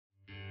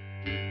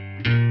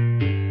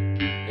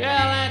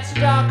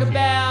talk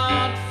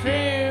about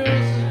fears.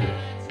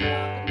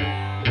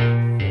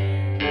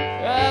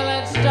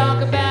 Let's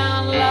talk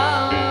about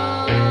love.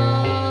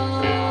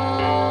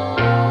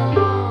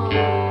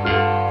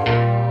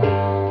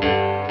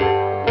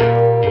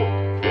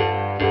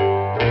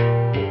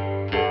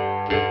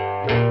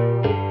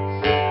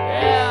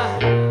 Yeah,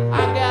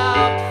 I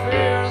got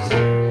fears,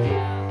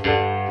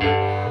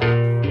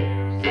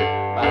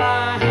 but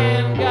I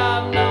ain't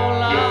got no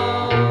love.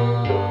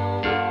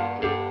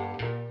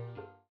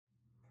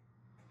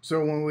 So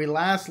when we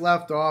last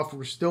left off,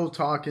 we're still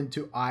talking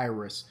to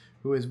Iris,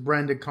 who is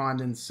Brenda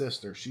Condon's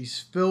sister. She's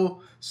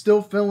still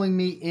filling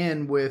me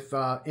in with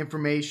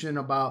information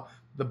about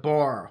the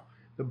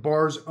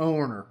bar's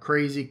owner,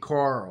 Crazy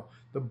Carl,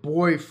 the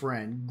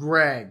boyfriend,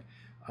 Greg,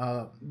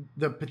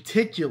 the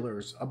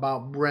particulars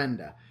about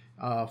Brenda,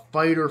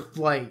 fight or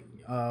flight,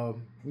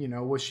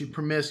 was she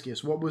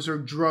promiscuous? What was her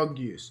drug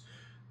use?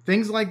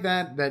 Things like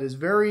that is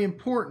very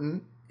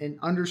important in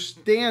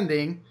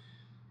understanding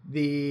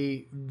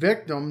the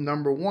victim,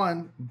 number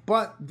one,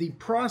 but the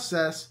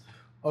process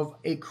of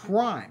a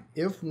crime,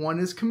 if one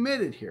is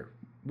committed here.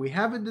 We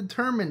haven't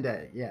determined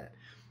that yet.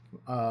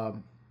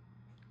 And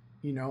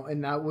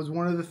that was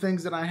one of the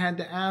things that I had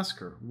to ask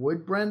her.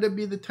 Would Brenda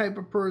be the type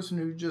of person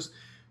who just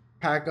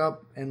pack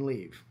up and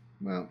leave?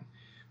 Well,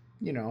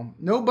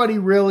 nobody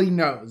really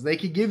knows. They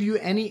could give you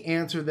any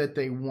answer that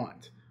they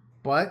want,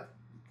 but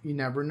you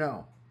never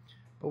know.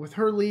 But with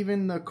her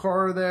leaving the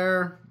car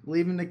there,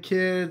 leaving the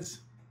kids,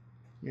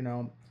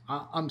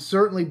 I'm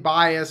certainly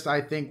biased,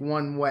 I think,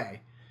 one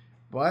way.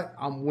 But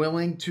I'm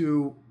willing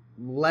to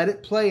let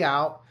it play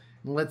out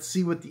and let's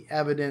see what the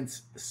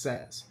evidence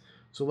says.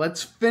 So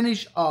let's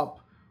finish up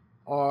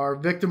our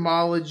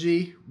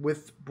victimology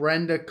with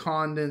Brenda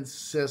Condon's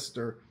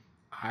sister,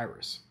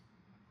 Iris.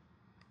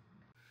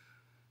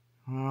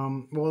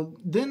 Well,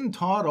 didn't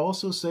Todd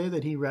also say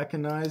that he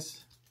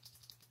recognized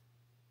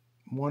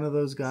one of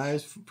those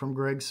guys from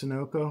Greg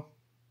Sunoco?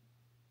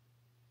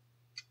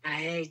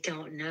 I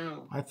don't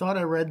know. I thought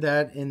I read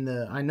that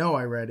I know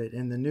I read it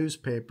in the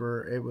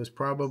newspaper. It was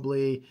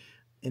probably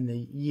in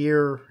the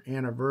year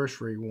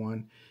anniversary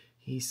one.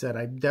 He said,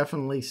 I've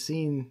definitely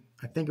seen,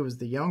 I think it was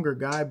the younger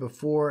guy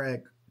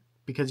before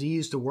because he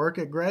used to work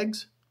at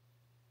Greg's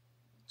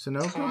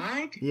Sunoco.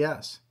 Todd?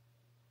 Yes.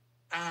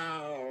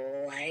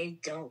 Oh, I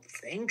don't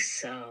think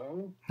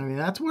so. I mean,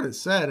 that's what it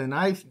said. And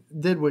I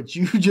did what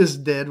you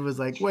just did, was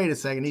like, wait a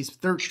second, he's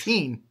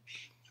 13.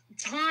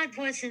 Todd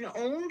wasn't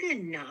old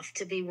enough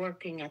to be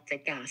working at the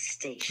gas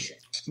station.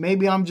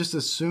 Maybe I'm just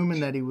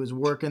assuming that he was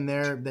working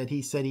there, that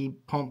he said he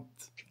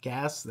pumped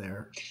gas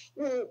there.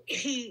 Well,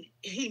 he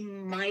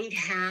might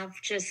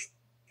have, just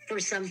for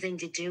something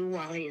to do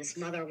while his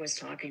mother was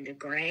talking to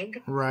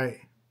Greg. Right.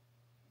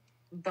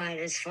 But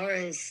as far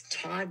as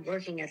Todd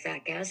working at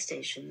that gas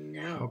station,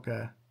 no.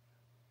 Okay.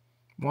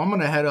 Well, I'm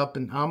going to head up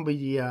and I'll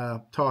be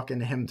talking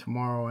to him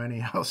tomorrow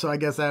anyhow. So I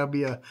guess that'll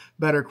be a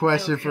better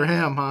question for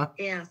him, huh?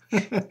 Yeah.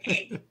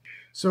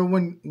 So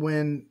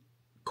when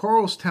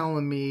Carl's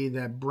telling me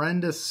that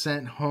Brenda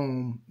sent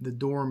home the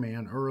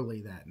doorman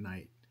early that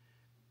night,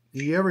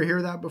 did you ever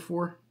hear that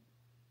before?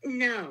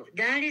 No,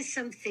 that is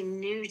something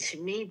new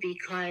to me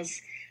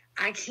because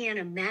I can't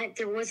imagine,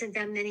 there wasn't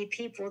that many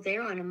people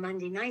there on a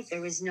Monday night.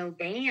 There was no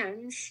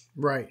bands.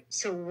 Right.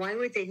 So why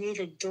would they need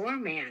a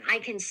doorman? I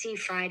can see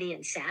Friday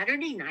and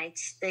Saturday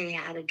nights they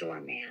had a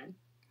doorman.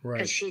 Right.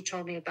 Because she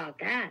told me about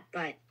that.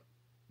 But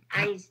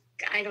I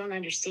don't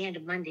understand a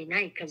Monday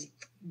night because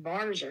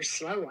bars are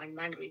slow on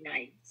Monday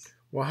nights.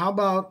 Well, how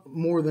about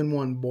more than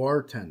one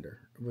bartender?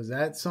 Was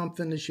that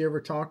something that she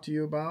ever talked to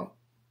you about?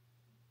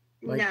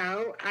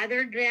 No,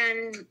 other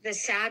than the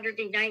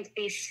Saturday night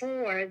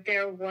before,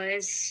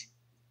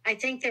 I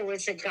think there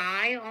was a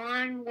guy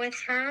on with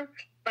her,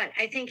 but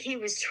I think he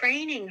was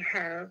training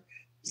her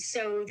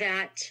so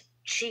that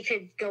she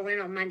could go in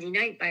on Monday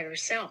night by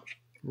herself.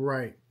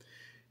 Right.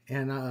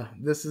 And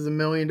this is $1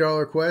 million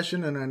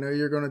question, and I know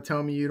you're going to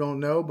tell me you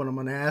don't know, but I'm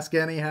going to ask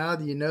anyhow.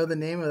 Do you know the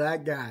name of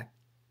that guy?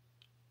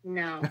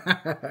 No.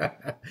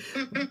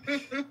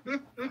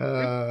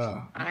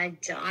 I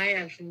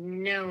have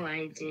no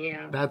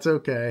idea. That's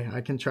okay.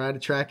 I can try to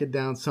track it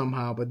down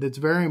somehow, but it's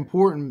very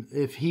important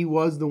if he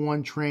was the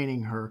one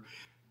training her.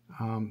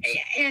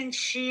 And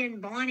she and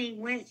Bonnie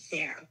went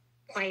there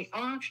quite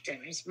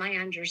often, is my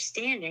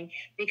understanding,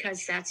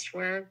 because that's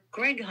where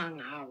Greg hung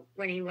out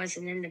when he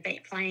wasn't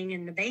playing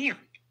in the band.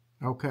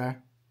 Okay.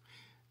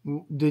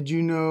 Did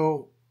you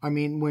know,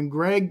 when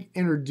Greg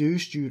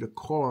introduced you to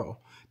Carl,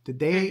 did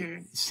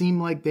they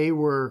seem like they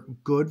were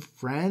good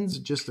friends,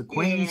 just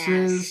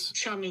acquaintances?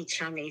 Yes,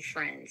 chummy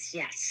friends,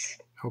 yes.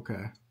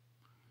 Okay,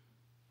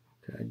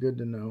 good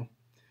to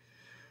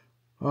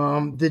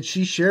know. Did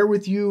she share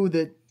with you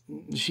that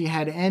she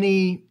had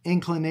any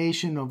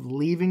inclination of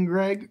leaving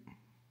Greg?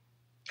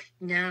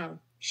 No,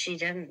 she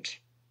didn't.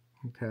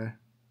 Okay.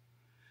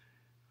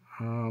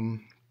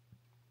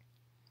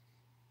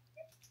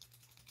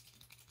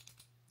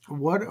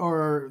 What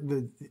are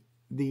the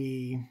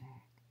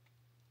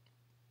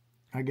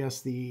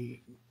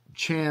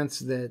chance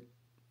that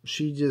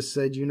she just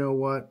said, you know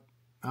what,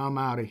 I'm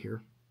out of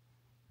here.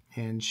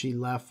 And she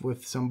left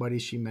with somebody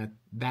she met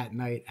that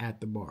night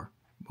at the bar.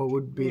 What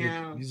would be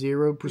No, the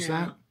 0%?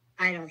 no,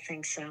 I don't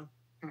think so.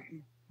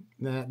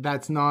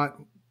 That's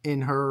not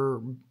in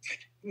her.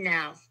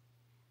 No,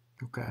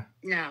 Okay.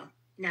 no,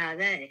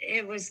 that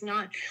it was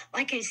not.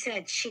 Like I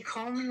said, she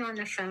called me on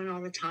the phone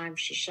all the time.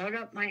 She showed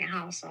up at my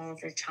house all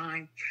the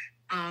time.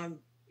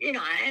 You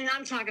know, and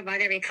I'm talking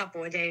about every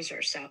couple of days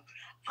or so.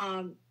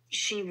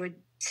 She would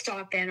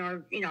stop in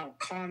or, you know,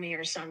 call me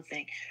or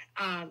something.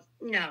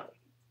 No,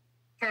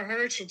 for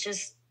her to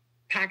just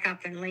pack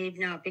up and leave,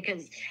 no,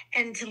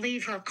 and to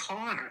leave her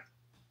car.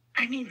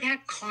 I mean,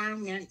 that car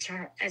meant to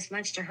her as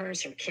much to her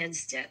as her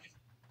kids did.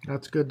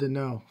 That's good to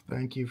know.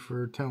 Thank you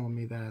for telling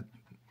me that.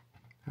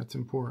 That's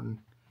important.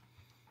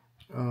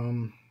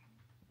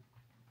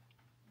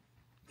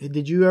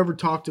 Did you ever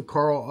talk to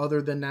Carl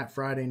other than that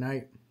Friday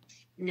night?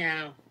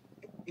 No,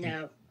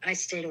 I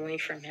stayed away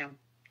from him.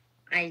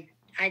 I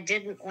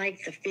didn't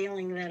like the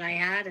feeling that I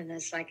had, and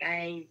it's like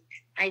I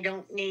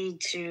don't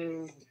need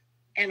to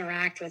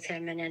interact with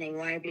him in any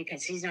way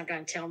because he's not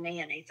going to tell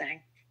me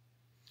anything.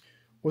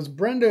 Was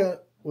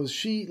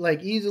she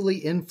like easily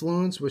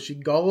influenced? Was she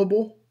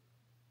gullible?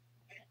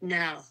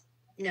 No,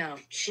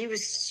 she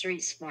was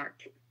street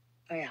smart.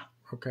 Oh yeah.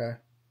 Okay.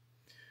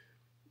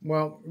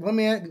 Well, let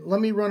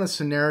me run a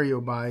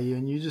scenario by you,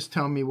 and you just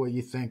tell me what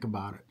you think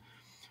about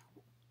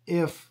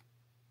it.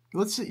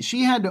 Let's see,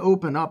 she had to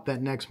open up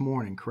that next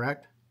morning,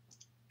 correct?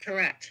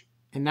 Correct.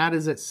 And that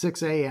is at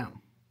 6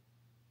 a.m.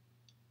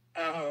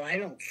 Oh, I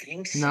don't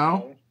think so.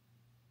 No?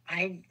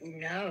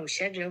 No,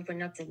 she had to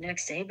open up the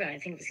next day, but I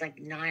think it was like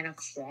 9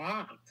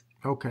 o'clock.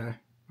 Okay.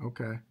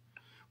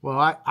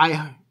 Well,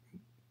 I'm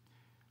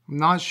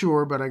not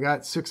sure, but I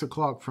got 6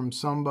 o'clock from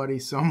somebody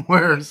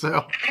somewhere,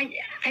 so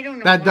I don't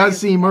know. That does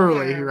seem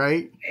early,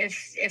 right?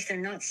 If they're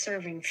not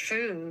serving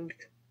food,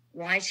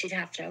 why she'd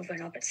have to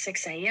open up at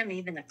 6 a.m.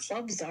 Even the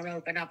clubs don't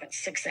open up at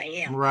 6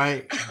 a.m.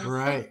 Right.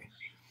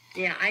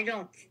 Yeah, I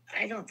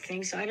don't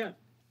think so.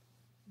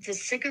 The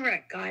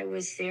cigarette guy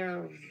was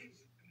there,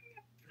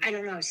 I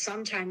don't know,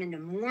 sometime in the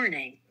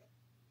morning.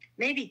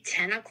 Maybe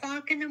 10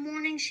 o'clock in the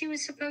morning she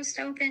was supposed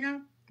to open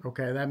up.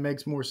 Okay, that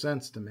makes more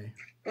sense to me.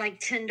 Like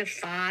 10 to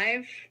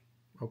 5.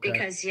 Okay.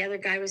 Because the other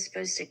guy was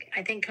supposed to,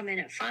 I think, come in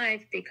at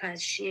 5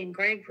 because she and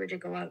Greg were to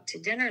go out to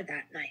dinner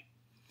that night.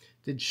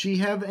 Did she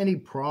have any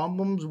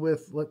problems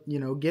with,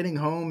 getting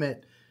home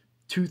at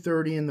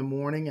 2:30 in the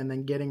morning and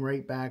then getting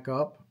right back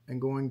up and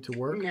going to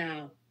work?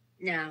 No.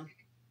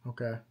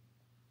 Okay.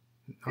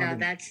 No,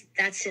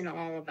 that's in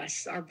all of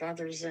us, our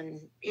brothers, and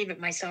even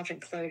myself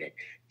included.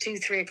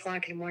 2-3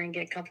 o'clock in the morning,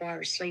 get a couple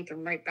hours sleep,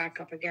 and right back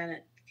up again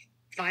at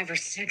 5 or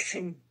 6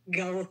 and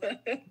go.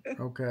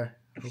 Okay,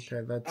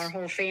 that's our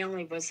whole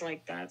family was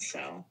like that.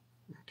 So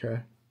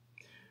okay.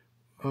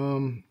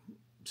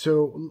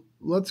 So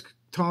let's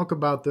talk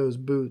about those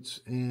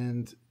boots.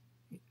 And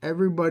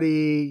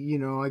everybody,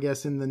 I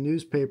guess in the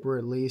newspaper,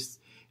 at least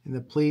in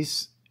the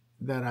police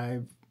that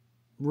I've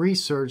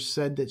researched,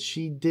 said that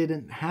she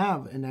didn't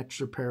have an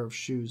extra pair of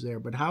shoes there.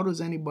 But how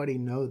does anybody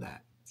know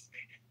that?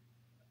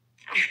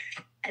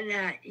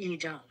 That you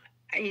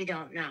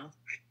don't know.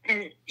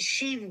 And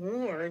she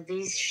wore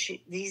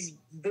these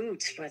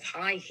boots with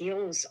high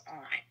heels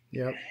on.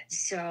 Yep.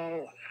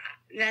 So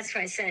that's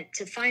why I said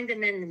to find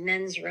them in the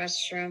men's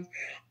restroom,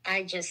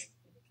 I just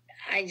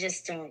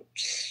don't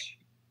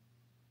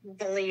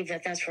believe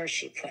that that's where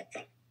she put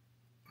them.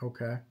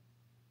 Okay.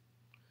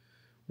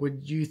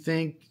 Would you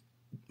think,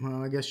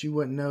 well, I guess you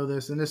wouldn't know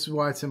this, and this is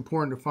why it's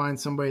important to find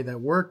somebody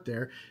that worked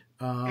there.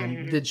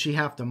 Did she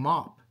have to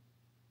mop?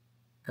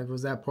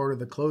 Was that part of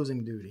the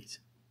closing duties?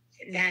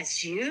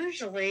 That's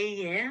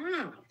usually,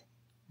 yeah.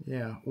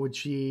 Yeah. Would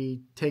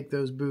she take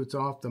those boots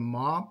off to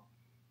mop?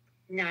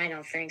 No, I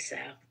don't think so.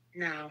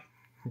 No.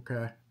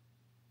 Okay.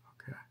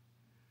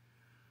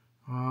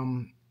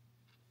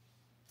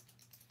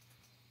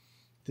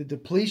 Did the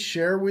police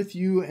share with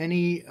you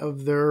any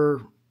of their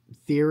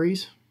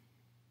theories?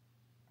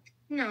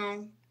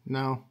 No.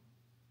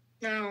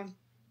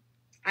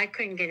 I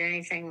couldn't get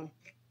anything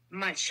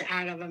much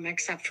out of them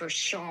except for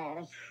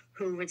Shaw,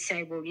 who would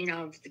say, well,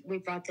 we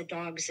brought the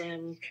dogs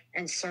in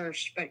and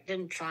searched, but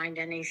didn't find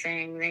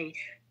anything. They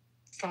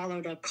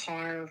followed a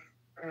car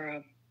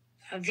or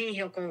a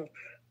vehicle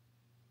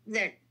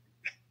that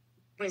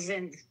was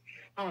in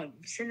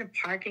the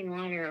parking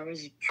lot, or it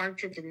was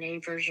parked at the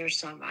neighbors or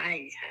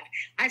something.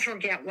 I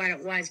forget what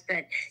it was,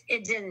 but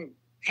it didn't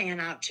pan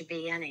out to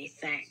be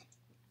anything.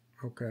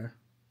 Okay.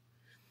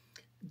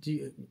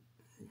 Do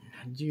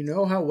you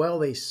know how well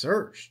they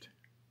searched?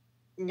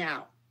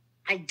 No,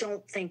 I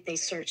don't think they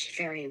searched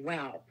very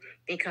well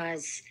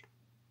because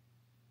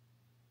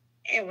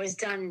it was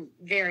done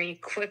very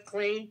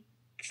quickly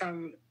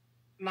from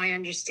my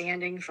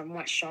understanding, from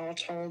what Shaw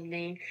told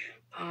me.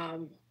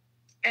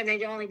 And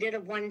they only did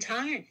it one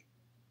time.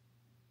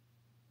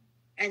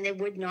 And they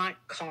would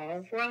not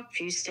call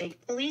Rockview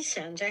State Police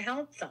in to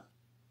help them.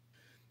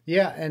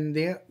 Yeah, and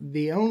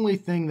the only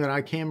thing that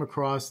I came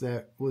across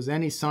that was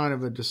any sign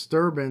of a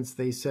disturbance,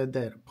 they said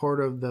that part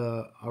of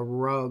a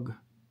rug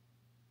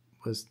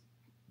was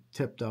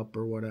tipped up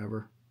or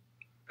whatever.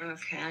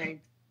 Okay, I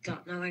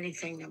don't know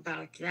anything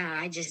about that.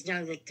 I just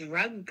know that the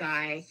rug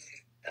guy,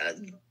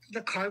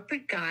 the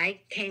carpet guy,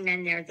 came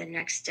in there the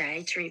next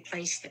day to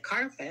replace the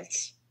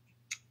carpets,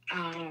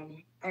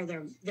 or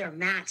their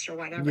mats or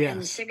whatever, Yes.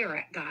 and the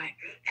cigarette guy.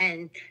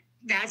 And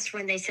that's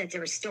when they said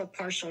there was still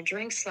partial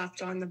drinks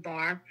left on the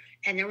bar,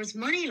 and there was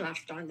money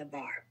left on the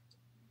bar.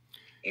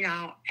 You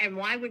know, and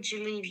why would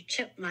you leave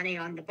tip money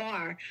on the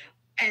bar?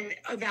 And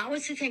that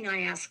was the thing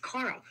I asked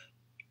Carl.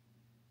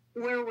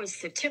 Where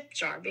was the tip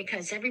jar?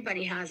 Because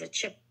everybody has a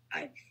tip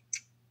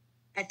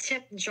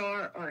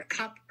jar or a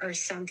cup or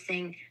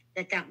something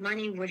that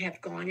money would have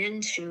gone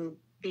into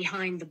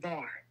behind the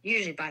bar,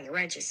 usually by the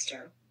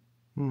register.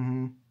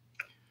 Mm-hmm.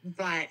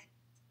 But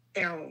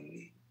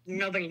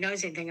nobody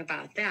knows anything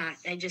about that.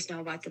 They just know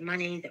about the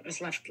money that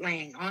was left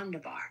laying on the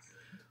bar.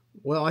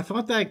 Well, I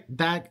thought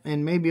that,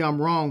 and maybe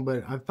I'm wrong,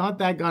 but I thought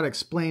that got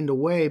explained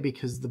away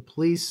because the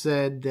police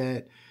said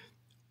that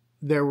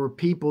there were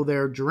people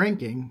there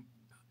drinking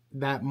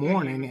that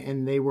morning,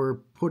 and they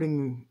were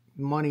putting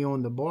money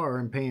on the bar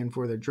and paying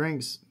for their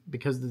drinks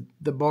because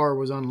the bar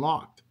was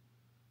unlocked.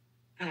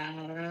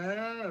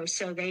 Oh,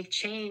 so they've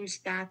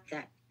changed that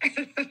then.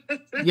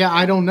 Yeah,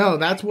 I don't know.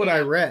 That's what I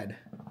read.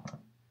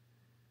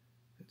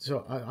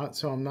 So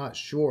I'm not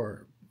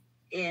sure.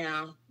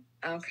 Yeah.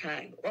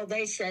 Okay. Well,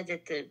 they said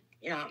that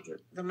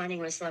the money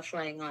was left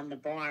laying on the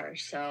bar.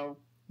 So.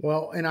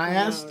 Well, and I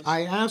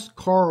asked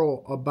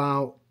Carl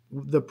about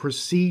the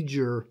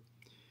procedure.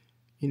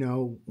 You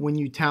know, when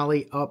you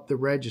tally up the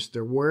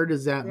register, where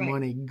does that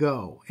money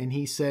go? And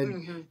he said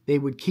they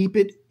would keep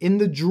it in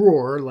the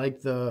drawer, like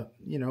the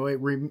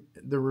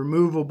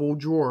removable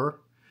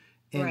drawer,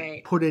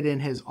 and put it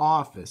in his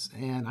office.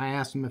 And I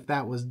asked him if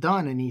that was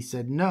done, and he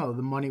said no,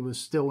 the money was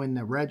still in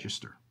the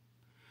register.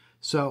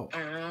 So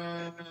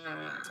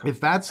if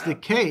that's the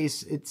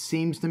case, it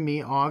seems to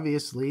me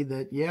obviously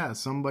that,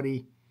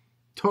 somebody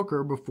took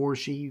her before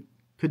she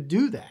could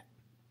do that.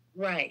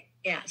 Right.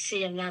 Yeah.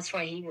 See, and that's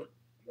why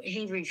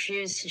he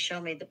refused to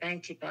show me the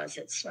bank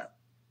deposit slip.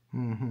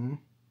 Mm-hmm.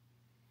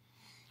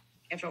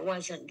 If it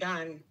wasn't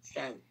done,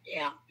 then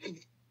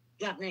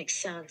that makes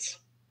sense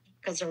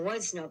because there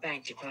was no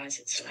bank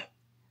deposit slip.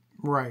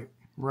 Right.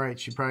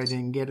 She probably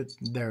didn't get it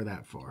there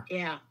that far.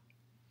 Yeah.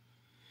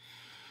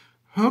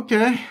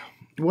 Okay.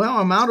 Well,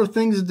 I'm out of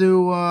things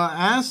to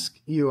ask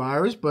you,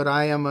 Iris, but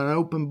I am an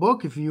open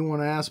book if you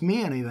want to ask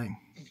me anything.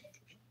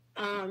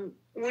 When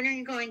are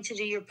you going to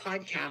do your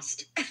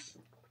podcast?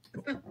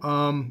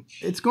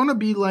 It's going to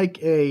be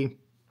like a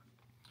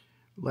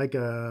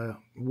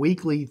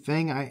weekly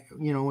thing.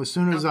 As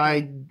soon as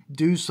I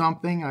do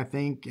something, I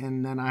think,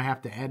 and then I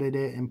have to edit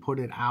it and put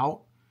it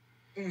out.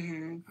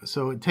 Mm-hmm.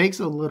 So it takes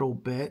a little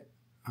bit.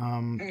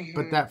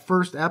 But that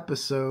first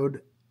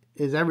episode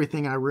is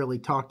everything I really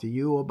talked to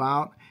you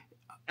about.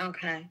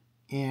 Okay.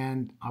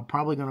 And I'm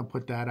probably going to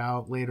put that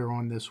out later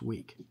on this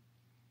week.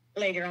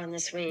 Later on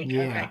this week.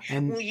 Yeah. Okay.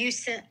 And will you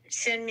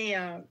send me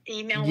an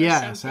email or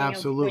yes, something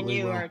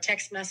absolutely or a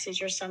text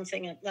message or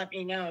something and let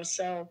me know?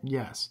 So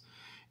yes.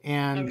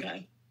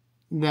 And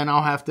then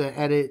I'll have to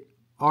edit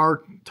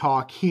our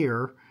talk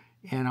here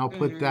and I'll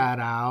put that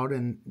out.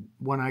 And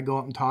when I go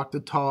up and talk to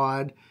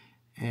Todd,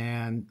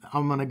 and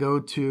I'm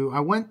going to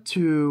I went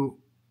to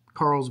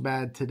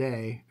Carlsbad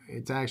today.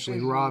 It's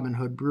actually Robin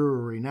Hood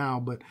Brewery now,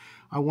 but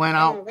I went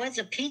out. Oh, it was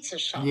a pizza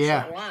shop for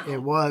a while.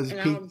 It was.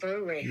 An old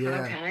brewery.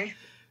 Yeah. Okay.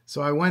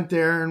 So I went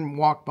there and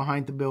walked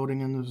behind the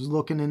building and was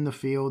looking in the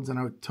fields, and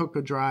I took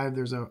a drive.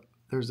 There's a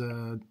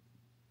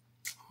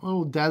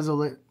little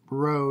desolate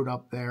road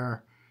up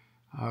there,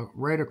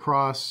 right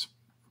across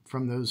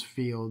from those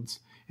fields.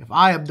 If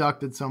I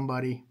abducted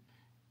somebody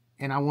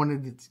and I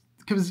wanted to,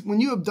 because when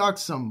you abduct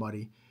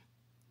somebody,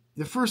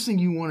 the first thing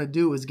you want to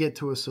do is get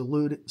to a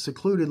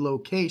secluded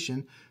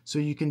location so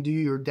you can do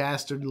your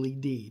dastardly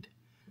deed.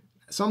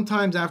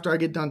 Sometimes after I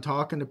get done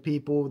talking to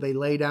people, they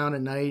lay down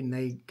at night and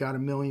they got a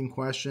million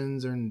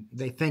questions and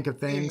they think of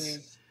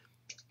things.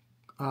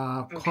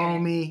 Call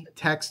me,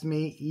 text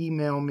me,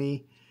 email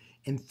me,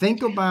 and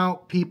think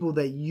about people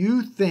that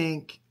you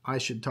think I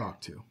should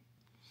talk to.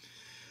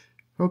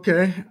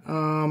 Okay.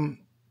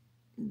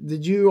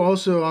 Did you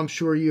also, I'm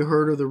sure you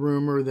heard of the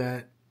rumor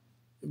that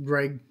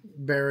Greg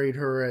buried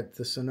her at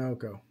the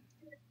Sunoco.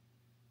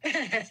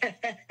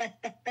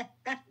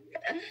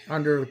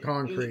 Under the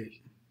concrete.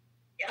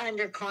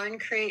 Under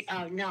concrete?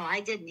 Oh, no, I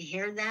didn't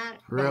hear that.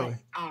 Really?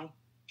 But,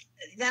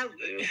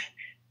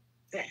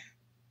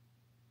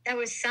 that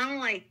would sound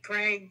like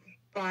Greg,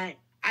 but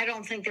I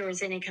don't think there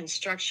was any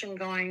construction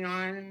going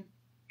on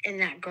in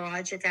that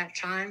garage at that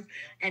time.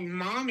 And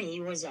Mommy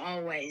was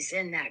always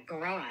in that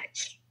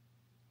garage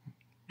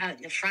out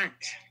in the front.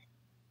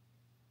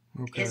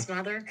 Okay. His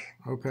mother.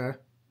 Okay.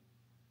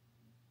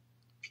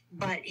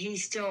 But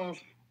he's still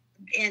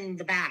in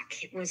the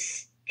back. It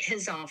was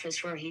his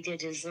office where he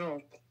did his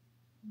little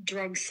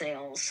drug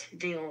sales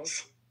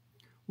deals.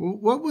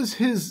 What was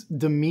his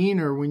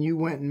demeanor when you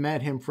went and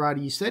met him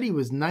Friday? You said he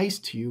was nice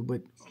to you,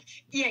 but...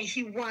 Yeah,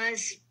 he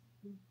was,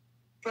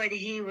 but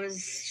he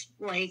was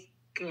like,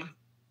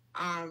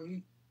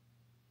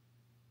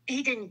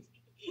 he didn't,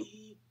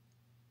 he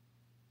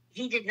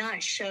did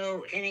not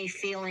show any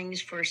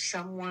feelings for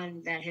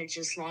someone that had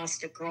just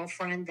lost a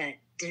girlfriend that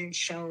didn't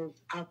show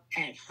up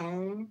at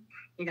home,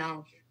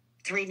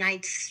 3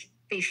 nights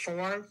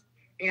before,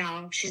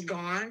 she's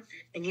gone,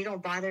 and you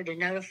don't bother to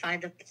notify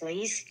the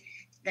police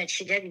that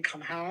she didn't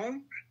come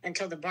home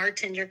until the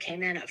bartender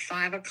came in at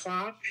 5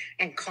 o'clock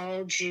and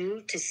called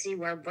you to see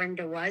where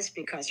Brenda was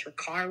because her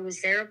car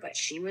was there, but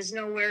she was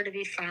nowhere to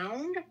be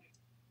found.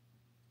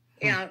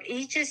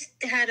 He just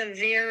had a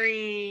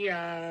very,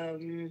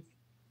 I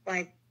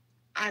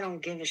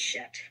don't give a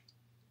shit.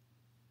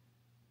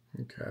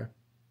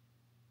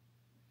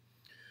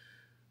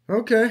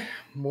 Okay.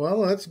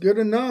 Well, that's good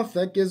enough.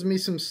 That gives me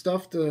some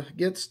stuff to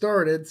get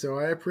started, so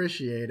I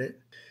appreciate it.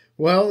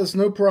 Well, it's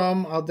no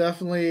problem. I'll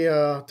definitely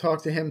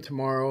talk to him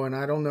tomorrow, and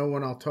I don't know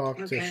when I'll talk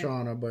to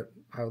Shauna, but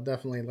I'll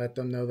definitely let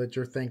them know that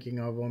you're thinking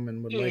of them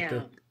and would like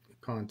to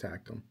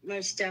contact them.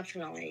 Most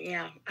definitely,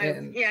 yeah.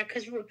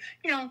 Because,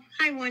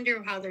 I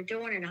wonder how they're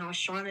doing and how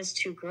Shauna's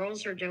 2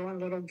 girls are doing.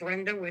 Little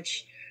Brenda,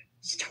 which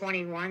is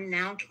 21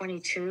 now,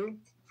 22,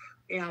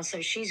 so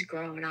she's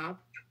growing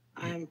up.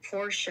 And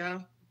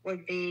Portia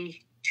would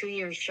be 2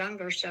 years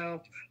younger,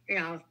 so...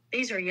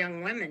 these are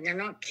young women. They're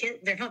not kids.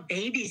 They're not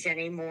babies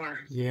anymore.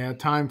 Yeah,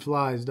 time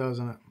flies,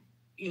 doesn't it?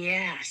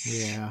 Yes.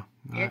 Yeah,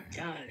 it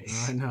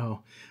does. I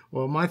know.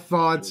 Well, my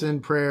thoughts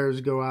and prayers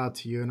go out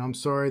to you, and I'm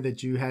sorry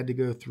that you had to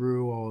go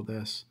through all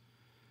this.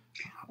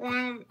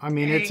 Well, I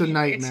mean, it's a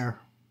nightmare.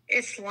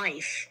 It's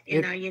life.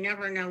 You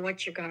never know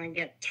what you're going to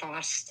get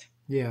tossed.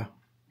 Yeah,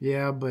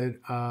 but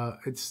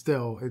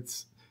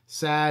it's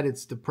sad,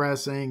 it's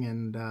depressing,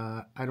 and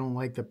I don't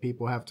like that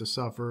people have to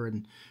suffer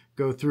and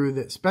go through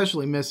that,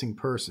 especially missing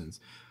persons.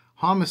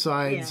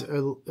 Homicides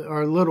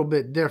are a little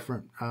bit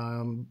different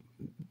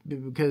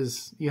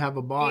because you have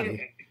a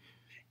body.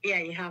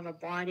 You have a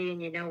body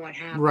and you know what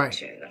happened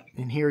to them.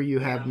 And here you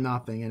have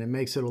nothing, and it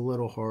makes it a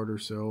little harder.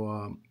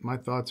 So my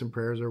thoughts and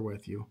prayers are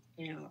with you.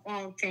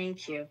 Well,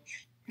 thank you.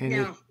 And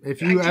now,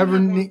 if you ever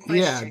need,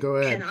 go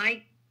ahead.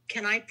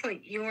 Can I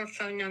put your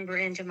phone number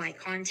into my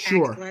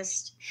contact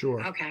list?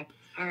 Sure. Okay.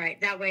 All right.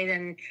 That way,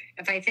 then,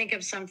 if I think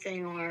of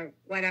something or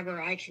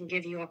whatever, I can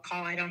give you a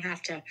call. I don't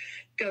have to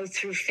go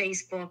through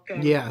Facebook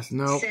and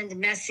send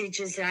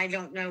messages that I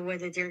don't know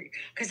whether they're...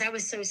 Because I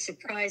was so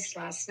surprised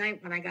last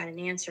night when I got an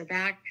answer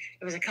back.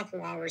 It was a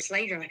couple hours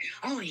later. Like,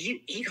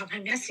 you got my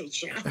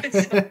message,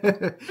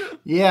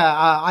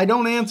 I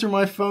don't answer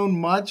my phone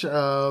much,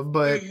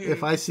 but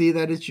if I see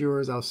that it's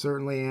yours, I'll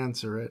certainly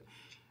answer it.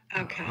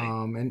 Okay.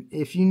 And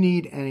if you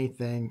need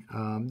anything,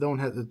 don't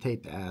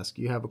hesitate to ask.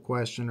 You have a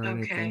question or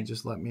anything,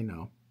 just let me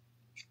know.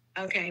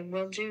 Okay,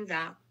 we'll do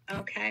that.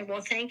 Okay,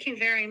 well, thank you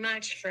very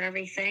much for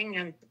everything,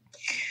 and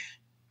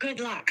good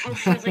luck.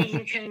 Hopefully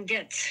you can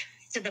get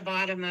to the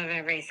bottom of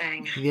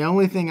everything. The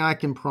only thing I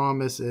can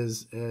promise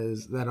is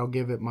that I'll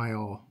give it my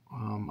all.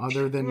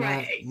 Other than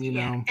that,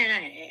 And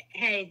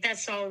hey,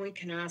 that's all we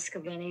can ask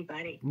of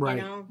anybody.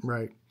 Right,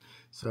 right.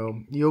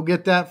 So you'll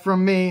get that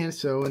from me. And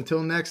so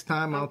until next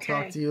time, I'll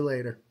talk to you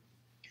later.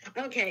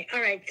 Okay. All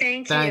right.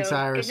 Thanks,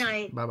 Iris. Good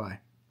night. Bye-bye.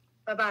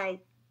 Bye-bye.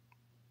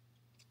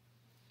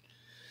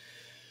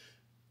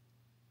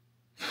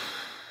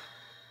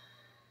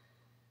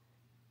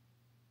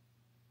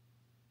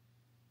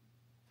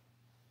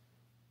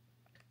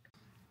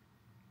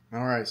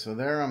 All right. So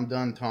there I'm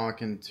done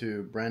talking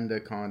to Brenda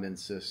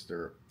Condon's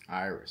sister,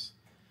 Iris.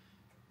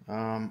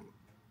 A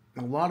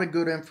lot of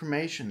good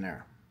information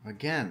there.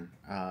 Again,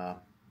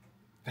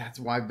 that's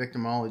why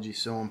victimology is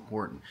so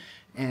important.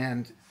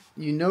 And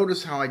you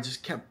notice how I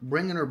just kept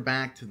bringing her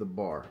back to the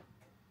bar.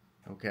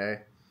 Okay?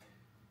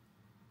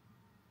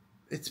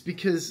 It's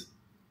because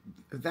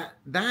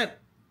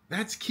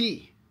that's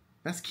key.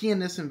 That's key in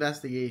this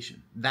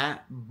investigation.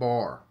 That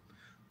bar,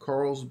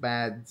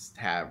 Carlsbad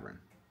Tavern.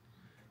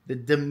 The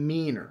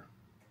demeanor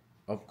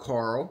of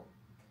Carl,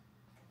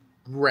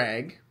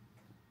 Greg,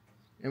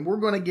 and we're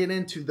going to get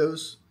into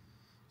those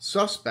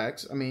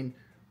suspects. I mean,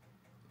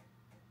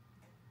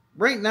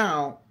 right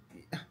now,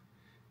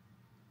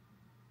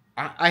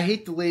 I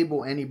hate to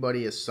label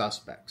anybody as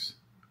suspects,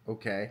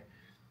 okay?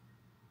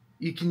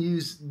 You can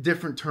use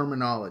different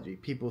terminology.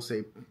 People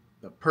say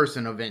a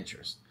person of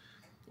interest.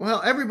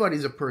 Well,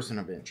 everybody's a person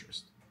of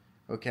interest,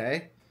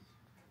 okay?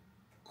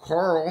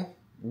 Carl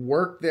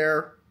worked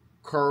there.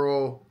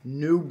 Carl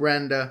knew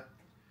Brenda.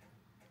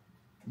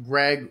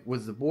 Greg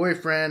was the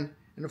boyfriend.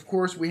 And of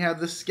course, we have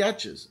the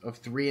sketches of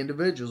 3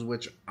 individuals,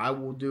 which I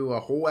will do a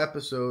whole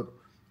episode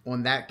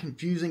on that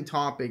confusing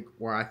topic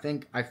where I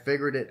think I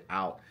figured it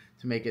out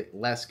to make it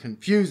less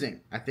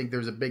confusing. I think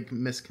there's a big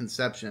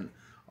misconception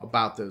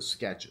about those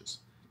sketches.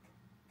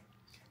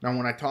 Now,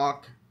 when I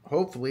talk,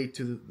 hopefully,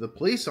 to the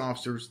police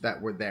officers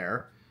that were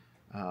there,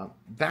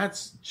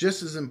 that's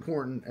just as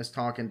important as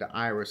talking to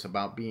Iris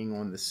about being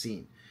on the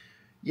scene.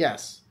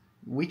 Yes,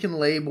 we can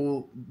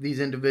label these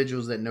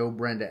individuals that know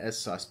Brenda as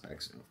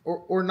suspects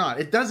or not.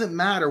 It doesn't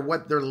matter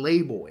what their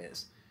label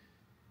is.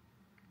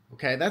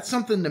 Okay, that's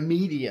something the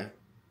media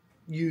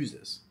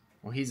uses.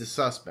 Well, he's a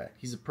suspect.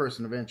 He's a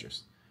person of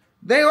interest.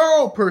 They are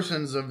all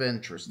persons of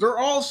interest. They're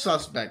all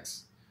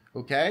suspects.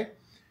 Okay?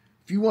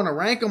 If you want to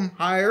rank them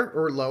higher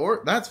or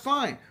lower, that's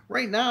fine.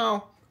 Right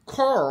now,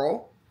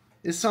 Carl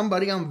is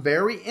somebody I'm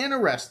very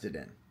interested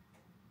in.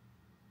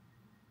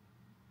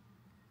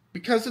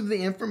 Because of the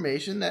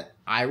information that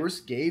Iris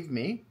gave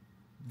me,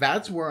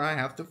 that's where I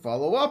have to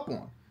follow up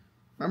on.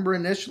 Remember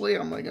initially,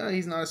 I'm like, oh,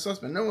 he's not a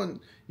suspect. No one,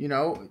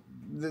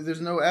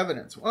 there's no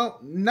evidence. Well,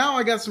 now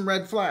I got some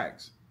red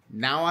flags.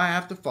 Now I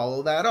have to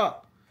follow that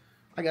up.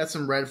 I got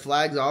some red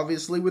flags,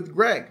 obviously, with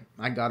Greg.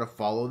 I got to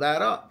follow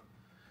that up.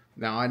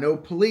 Now, I know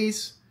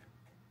police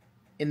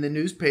in the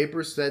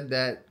newspaper said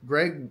that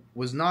Greg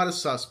was not a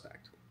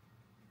suspect.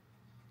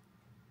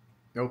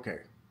 Okay,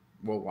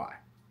 well, why?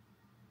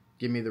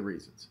 Give me the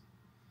reasons.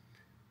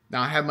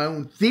 Now, I have my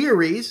own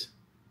theories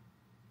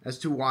as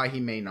to why he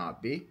may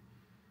not be,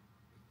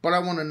 but I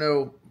want to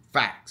know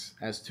facts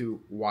as to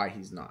why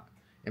he's not.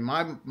 In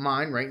my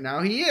mind, right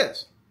now, he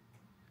is.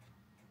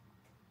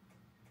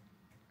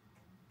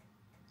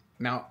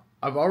 Now,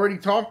 I've already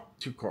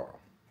talked to Carl,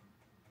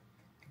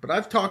 but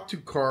I've talked to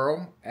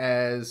Carl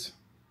as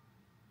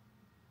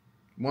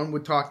one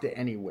would talk to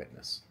any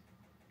witness.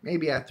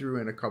 Maybe I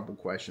threw in a couple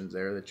questions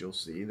there that you'll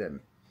see that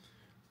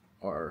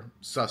are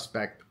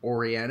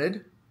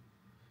suspect-oriented.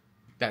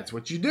 That's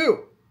what you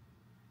do.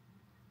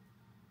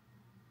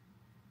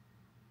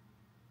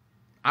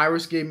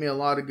 Iris gave me a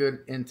lot of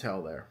good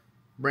intel there.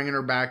 Bringing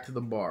her back to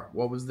the bar.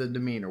 What was the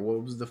demeanor?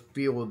 What was the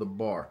feel of the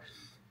bar?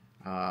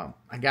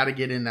 I got to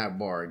get in that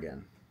bar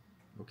again.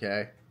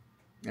 Okay?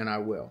 And I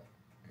will.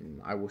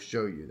 And I will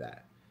show you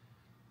that.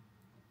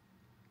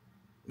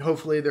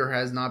 Hopefully there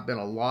has not been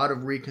a lot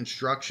of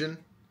reconstruction,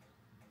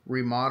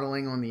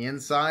 remodeling on the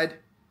inside,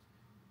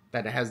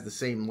 that it has the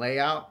same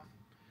layout.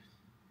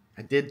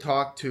 I did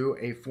talk to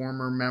a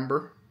former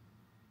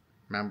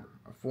a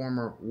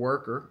former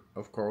worker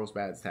of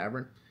Carlsbad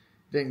Tavern.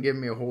 Didn't give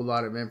me a whole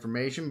lot of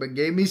information, but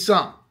gave me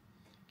some.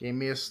 Gave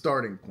me a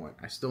starting point.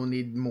 I still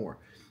need more.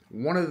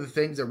 One of the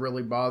things that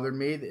really bothered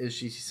me is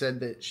she said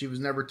that she was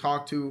never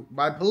talked to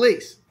by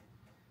police.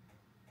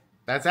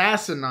 That's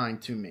asinine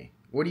to me.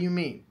 What do you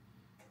mean?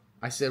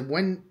 I said,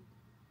 when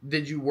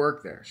did you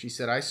work there? She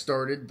said, I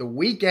started the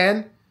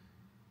weekend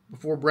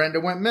before Brenda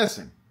went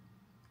missing.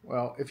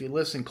 Well, if you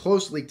listen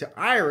closely to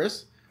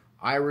Iris,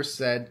 Iris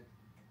said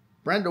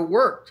Brenda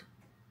worked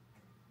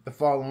the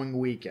following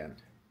weekend.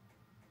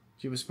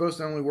 She was supposed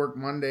to only work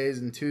Mondays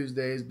and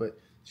Tuesdays, but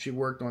she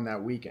worked on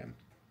that weekend.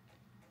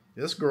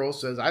 This girl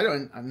says, I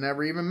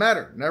never even met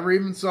her, never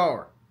even saw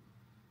her.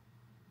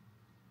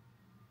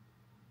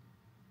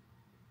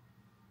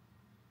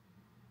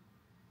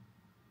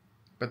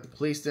 But the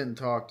police didn't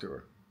talk to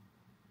her.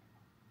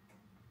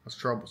 That's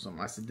troublesome.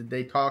 I said, did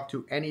they talk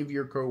to any of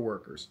your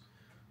co-workers?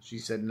 She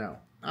said no.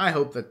 I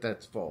hope that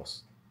that's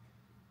false.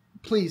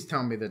 Please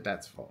tell me that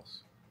that's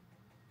false.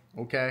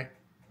 Okay?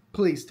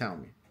 Please tell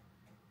me.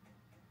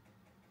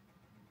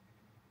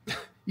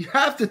 You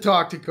have to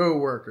talk to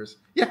co-workers.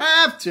 You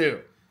have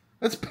to.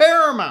 That's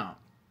paramount.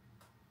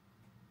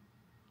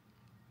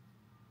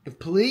 If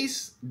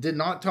police did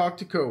not talk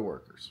to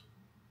co-workers,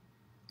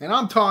 and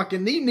I'm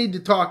talking, you need to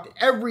talk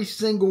to every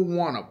single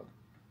one of them.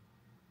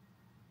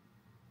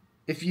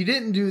 If you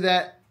didn't do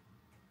that,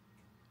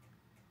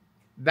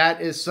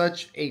 that is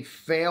such a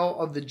fail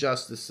of the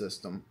justice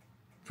system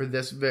for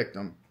this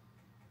victim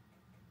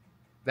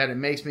that it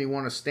makes me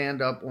want to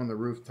stand up on the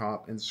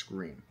rooftop and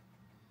scream.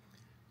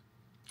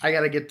 I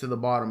got to get to the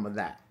bottom of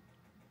that.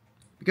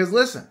 Because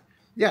listen,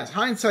 yes,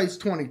 hindsight's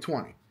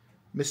 20/20.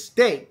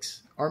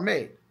 Mistakes are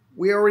made.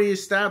 We already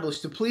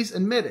established, the police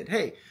admitted,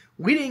 hey,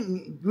 we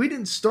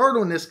didn't start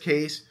on this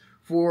case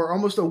for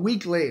almost a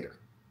week later.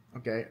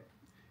 Okay?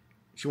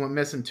 She went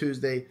missing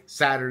Tuesday.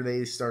 Saturday,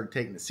 they started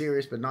taking it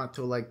serious, but not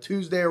till like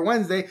Tuesday or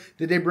Wednesday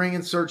did they bring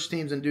in search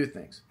teams and do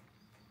things.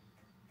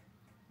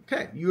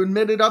 Okay, you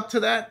admitted up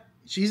to that.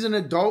 She's an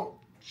adult.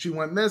 She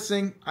went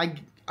missing.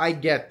 I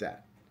get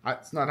that.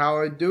 It's not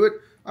how I do it,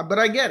 but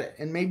I get it.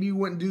 And maybe you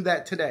wouldn't do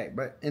that today,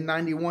 but in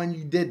 91,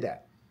 you did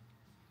that.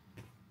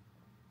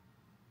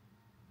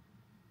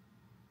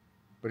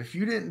 But if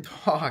you didn't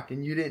talk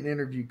and you didn't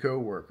interview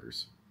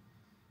co-workers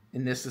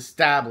in this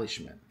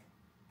establishment,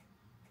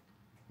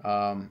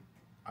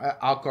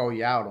 I'll call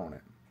you out on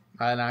it.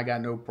 And I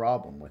got no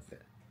problem with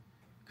it.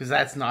 Because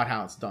that's not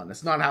how it's done.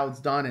 It's not how it's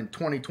done in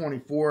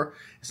 2024.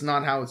 It's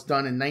not how it's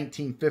done in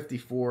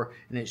 1954.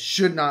 And it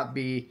should not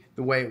be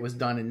the way it was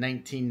done in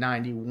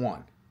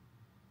 1991.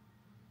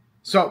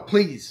 So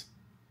please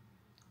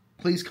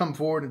come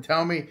forward and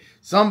tell me,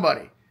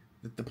 somebody,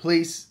 that the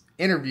police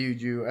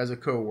interviewed you as a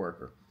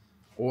co-worker.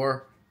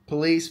 Or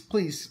police,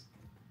 please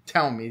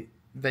tell me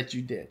that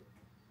you did.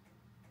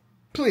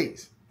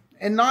 Please.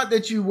 And not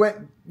that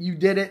you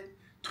did it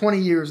 20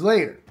 years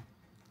later.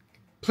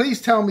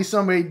 Please tell me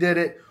somebody did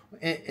it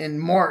in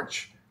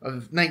March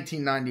of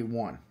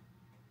 1991.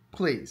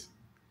 Please.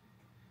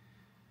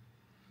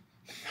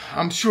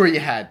 I'm sure you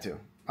had to.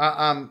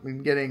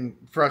 I'm getting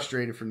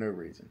frustrated for no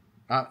reason.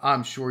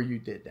 I'm sure you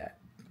did that.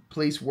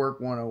 Police Work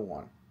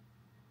 101.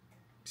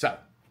 So,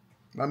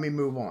 let me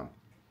move on.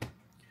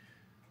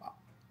 A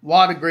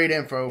lot of great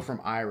info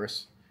from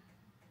Iris.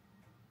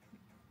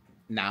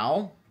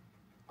 Now,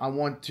 I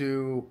want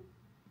to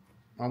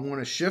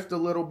shift a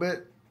little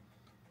bit.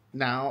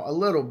 Now, a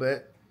little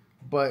bit,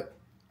 but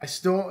I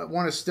still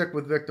want to stick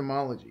with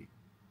victimology.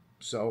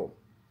 So,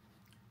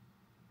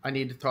 I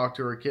need to talk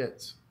to her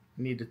kids.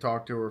 I need to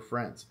talk to her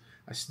friends.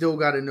 I still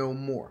got to know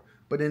more.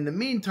 But in the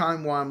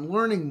meantime, while I'm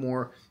learning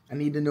more, I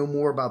need to know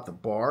more about the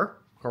bar,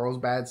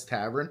 Carlsbad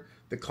Tavern,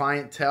 the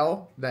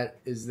clientele that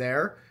is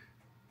there.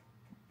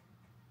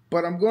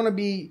 But I'm going to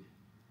be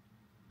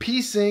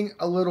piecing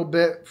a little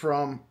bit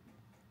from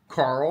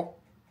Carl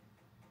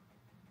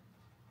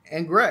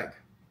and Greg.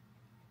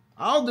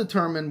 I'll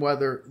determine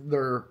whether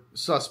they're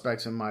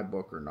suspects in my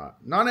book or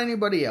not. Not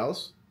anybody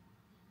else.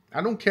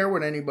 I don't care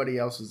what anybody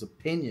else's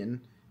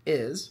opinion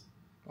is.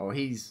 Oh,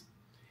 he's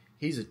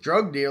a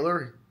drug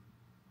dealer.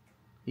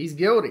 He's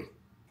guilty.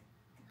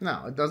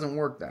 No, it doesn't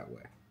work that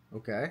way.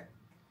 Okay?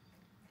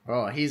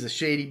 Oh, he's a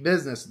shady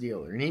business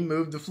dealer and he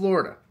moved to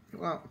Florida.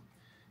 Well,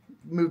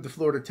 moved to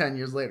Florida 10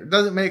 years later.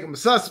 Doesn't make him a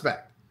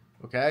suspect.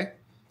 Okay?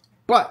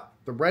 But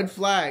the red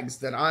flags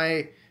that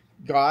I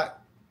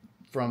got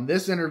from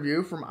this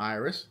interview from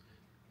Iris,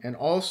 and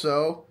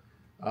also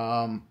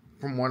from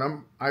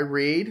when I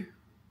read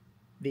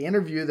the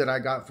interview that I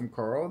got from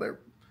Carl, there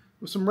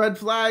were some red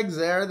flags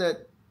there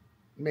that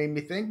made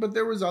me think, but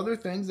there was other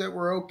things that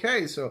were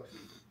okay. So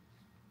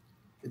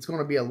it's going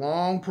to be a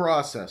long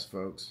process,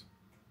 folks,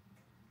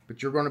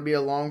 but you're going to be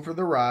along for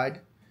the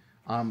ride.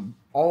 I'm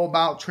all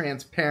about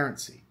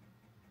transparency.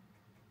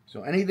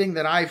 So anything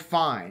that I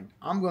find,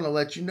 I'm going to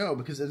let you know,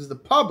 because as the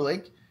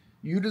public,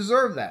 you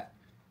deserve that.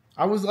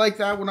 I was like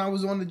that when I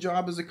was on the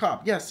job as a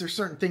cop. Yes, there's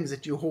certain things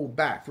that you hold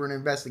back for an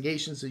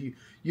investigation so you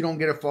don't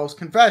get a false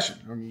confession.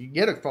 Or you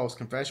get a false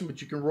confession,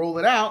 but you can roll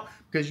it out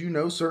because you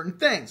know certain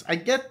things. I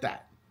get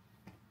that.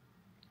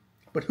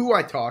 But who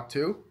I talk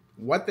to,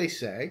 what they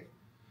say,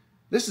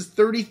 this is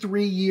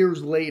 33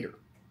 years later.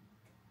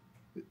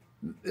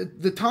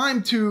 The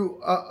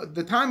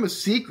time of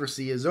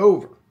secrecy is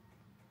over.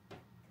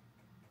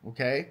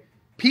 Okay?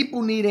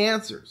 People need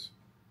answers.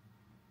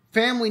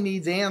 Family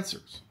needs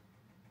answers.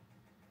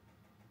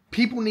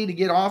 People need to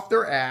get off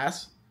their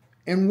ass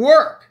and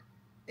work.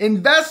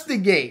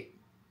 Investigate.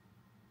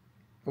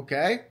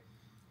 Okay?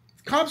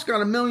 Cops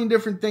got a million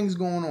different things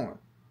going on.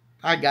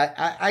 I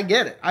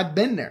get it. I've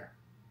been there.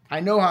 I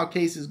know how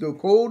cases go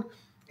cold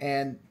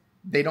and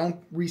they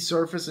don't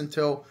resurface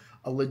until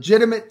a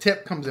legitimate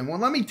tip comes in. Well,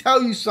 let me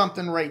tell you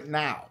something right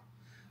now.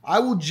 I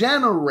will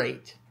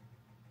generate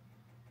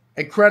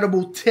a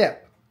credible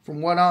tip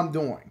from what I'm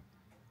doing,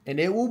 and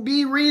it will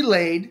be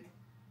relayed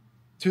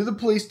to the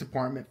police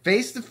department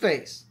face to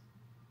face.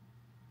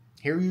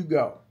 Here you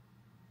go.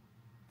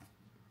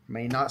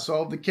 May not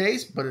solve the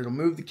case, but it'll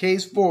move the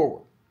case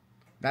forward.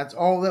 That's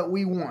all that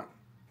we want.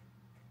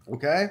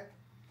 Okay?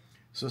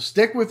 So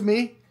stick with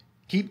me.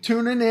 Keep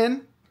tuning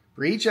in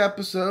for each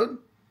episode.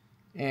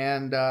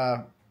 And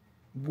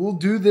we'll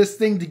do this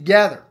thing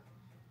together.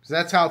 Because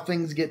that's how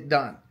things get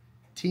done.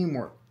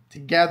 Teamwork,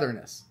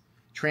 togetherness,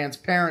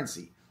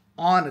 transparency,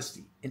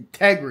 honesty,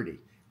 integrity,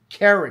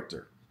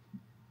 character.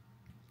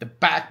 The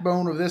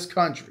backbone of this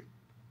country.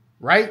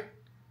 Right?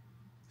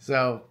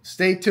 So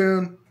stay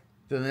tuned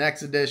to the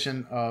next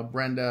edition of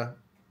Brenda,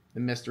 the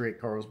Mystery at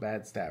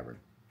Carlsbad Tavern.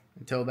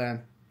 Until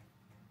then,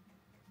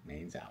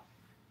 Mains out.